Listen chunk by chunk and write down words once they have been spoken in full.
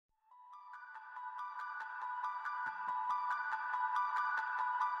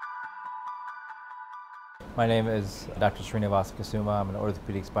My name is Dr. Srinivasu Kusuma. I'm an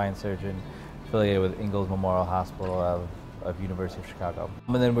orthopedic spine surgeon affiliated with Ingalls Memorial Hospital of University of Chicago.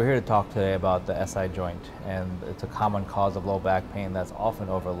 And then we're here to talk today about the SI joint, and it's a common cause of low back pain that's often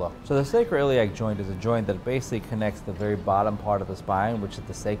overlooked. So the sacroiliac joint is a joint that basically connects the very bottom part of the spine, which is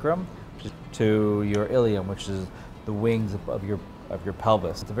the sacrum, to your ilium, which is the wings of your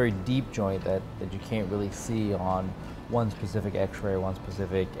pelvis. It's a very deep joint that you can't really see on one specific x-ray, one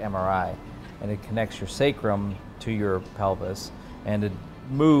specific MRI. And it connects your sacrum to your pelvis, and it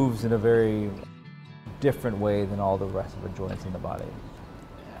moves in a very different way than all the rest of the joints in the body.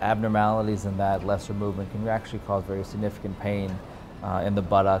 Abnormalities in that lesser movement can actually cause very significant pain in the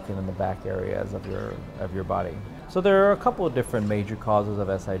buttock and in the back areas of your body. So there are a couple of different major causes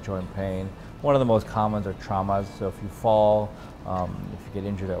of SI joint pain. One of the most common are traumas. So if you fall, if you get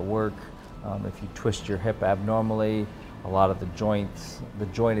injured at work, if you twist your hip abnormally, a lot of the joints, the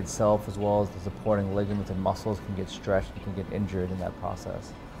joint itself as well as the supporting ligaments and muscles can get stretched and can get injured in that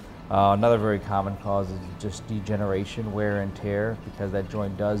process. Another very common cause is just degeneration, wear and tear. Because that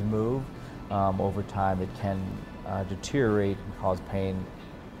joint does move, over time it can deteriorate and cause pain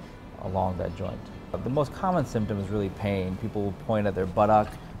along that joint. The most common symptom is really pain. People will point at their buttock,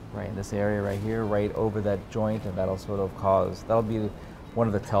 right in this area right here, right over that joint, and that'll be one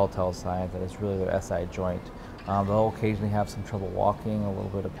of the telltale signs that it's really their SI joint. They'll occasionally have some trouble walking, a little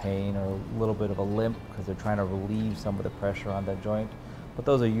bit of pain, or a little bit of a limp because they're trying to relieve some of the pressure on that joint. But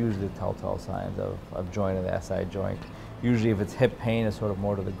those are usually the telltale signs of joint in the SI joint. Usually if it's hip pain, it's sort of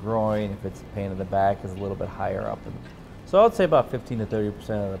more to the groin. If it's pain in the back, it's a little bit higher up. So I would say about 15 to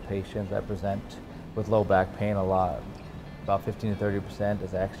 30% of the patients that present with low back pain, about 15 to 30%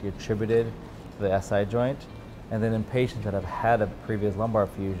 is actually attributed to the SI joint. And then in patients that have had a previous lumbar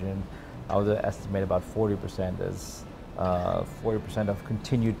fusion, I would estimate about 40% of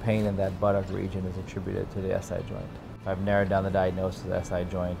continued pain in that buttock region is attributed to the SI joint. If I've narrowed down the diagnosis of the SI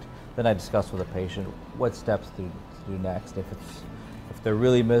joint, then I discuss with the patient what steps to do next. If they're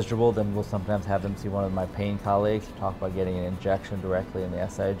really miserable, then we'll sometimes have them see one of my pain colleagues to talk about getting an injection directly in the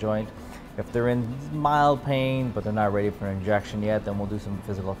SI joint. If they're in mild pain, but they're not ready for an injection yet, then we'll do some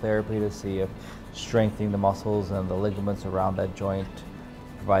physical therapy to see if strengthening the muscles and the ligaments around that joint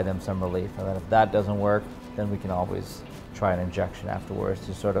provide them some relief. And then if that doesn't work, then we can always try an injection afterwards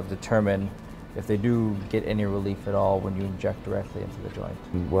to sort of determine if they do get any relief at all when you inject directly into the joint.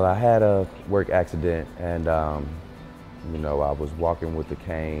 Well, I had a work accident, and I was walking with the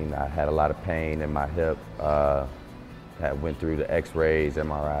cane. I had a lot of pain in my hip. Went through the x-rays,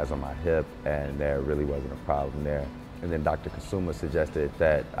 MRIs on my hip, and there really wasn't a problem there. And then Dr. Kusuma suggested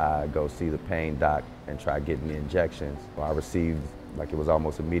that I go see the pain doc and try getting the injections. Well, I received, it was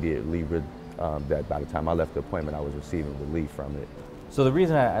almost immediately, that by the time I left the appointment, I was receiving relief from it. So the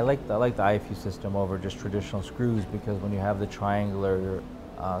reason I like the IFU system over just traditional screws, because when you have the triangular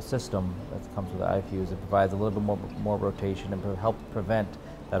system that comes with the IFUs, it provides a little bit more rotation and help prevent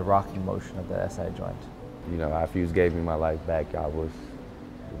that rocking motion of the SI joint. IFUs gave me my life back.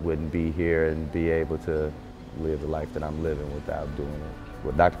 Wouldn't be here and be able to live the life that I'm living without doing it.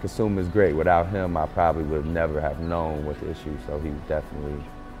 Well, Dr. Kusuma is great. Without him, I probably would never have known what the issue, so he definitely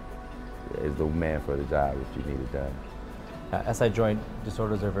is the man for the job if you need it done. SI joint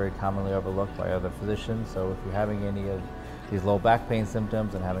disorders are very commonly overlooked by other physicians, so if you're having any of these low back pain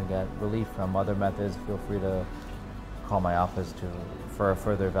symptoms and haven't got relief from other methods, feel free to call my office for a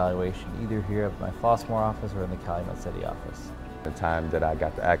further evaluation, either here at my Flossmoor office or in the Calumet City office. The time that I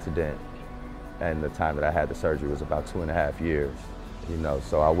got the accident and the time that I had the surgery was about 2.5 years,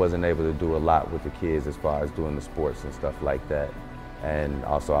 so I wasn't able to do a lot with the kids as far as doing the sports and stuff like that. And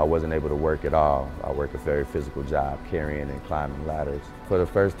also I wasn't able to work at all. I work a very physical job, carrying and climbing ladders. For the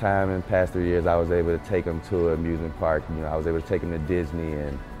first time in the past 3 years, I was able to take them to an amusement park. I was able to take them to Disney,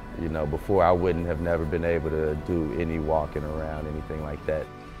 and before I wouldn't have never been able to do any walking around, anything like that.